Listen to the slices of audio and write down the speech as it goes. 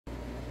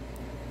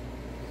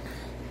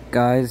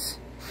Guys,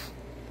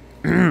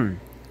 I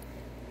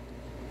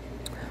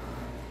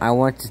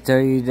want to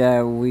tell you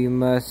that we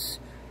must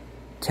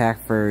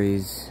attack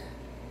furries.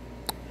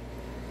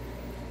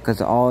 Because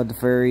all the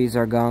furries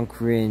are gone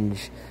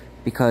cringe.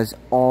 Because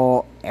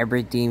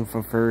everything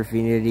from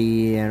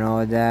Furfinity and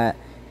all that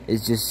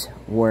is just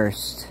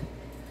worst.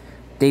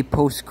 They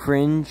post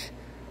cringe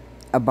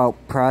about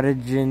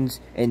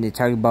prodigens and they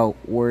talk about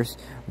worst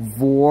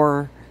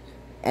vor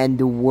and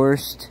the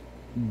worst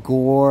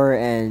gore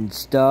and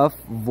stuff,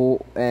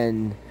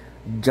 and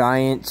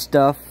giant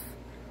stuff.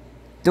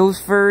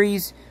 Those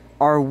furries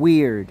are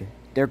weird.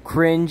 They're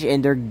cringe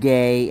and they're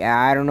gay.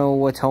 I don't know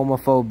what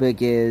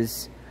homophobic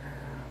is.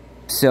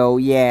 So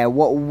yeah,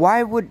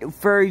 why would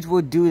furries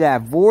would do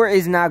that? Vor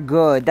is not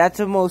good. That's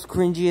the most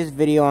cringiest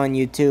video on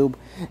YouTube.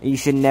 You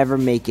should never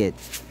make it.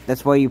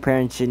 That's why your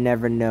parents should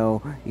never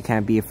know you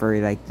can't be a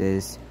furry like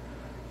this.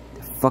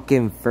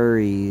 Fucking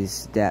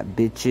furries that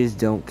bitches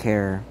don't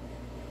care.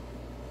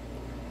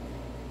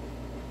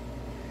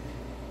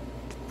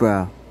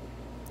 Bruh,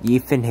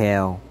 Ethan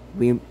Hale.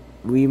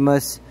 We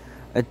must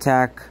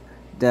attack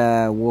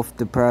the Wolf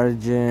the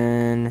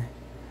Prodigen.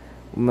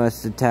 We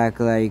must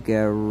attack like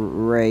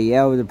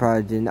Rael the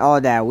Prodigen.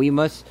 All that. We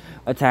must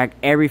attack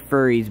every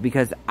furries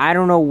because I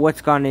don't know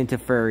what's gone into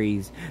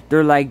furries.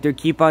 They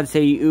keep on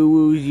saying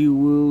ooh-woos, you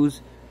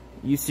woos.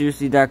 You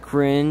seriously that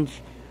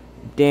cringe?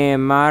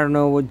 Damn, I don't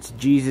know what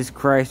Jesus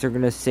Christ are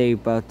gonna say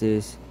about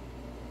this.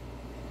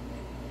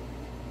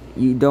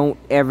 You don't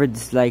ever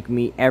dislike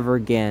me ever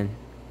again.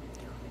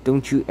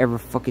 Don't you ever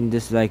fucking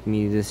dislike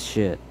me this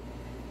shit.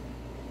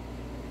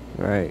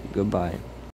 Alright, goodbye.